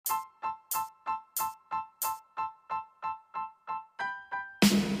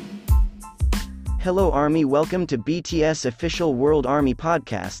Hello Army, welcome to BTS official World Army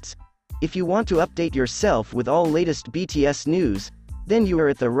podcasts. If you want to update yourself with all latest BTS news, then you are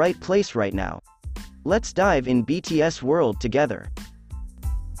at the right place right now. Let's dive in BTS world together.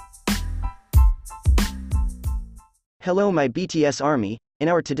 Hello my BTS Army, in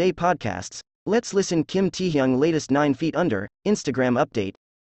our today podcasts, let's listen Kim Taehyung latest 9 feet under Instagram update.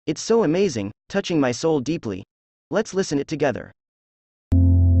 It's so amazing, touching my soul deeply. Let's listen it together.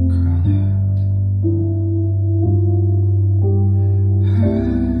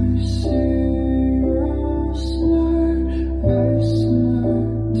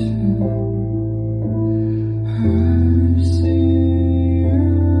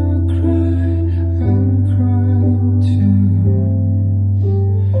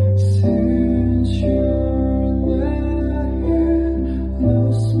 Since you're here,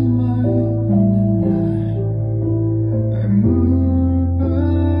 lost my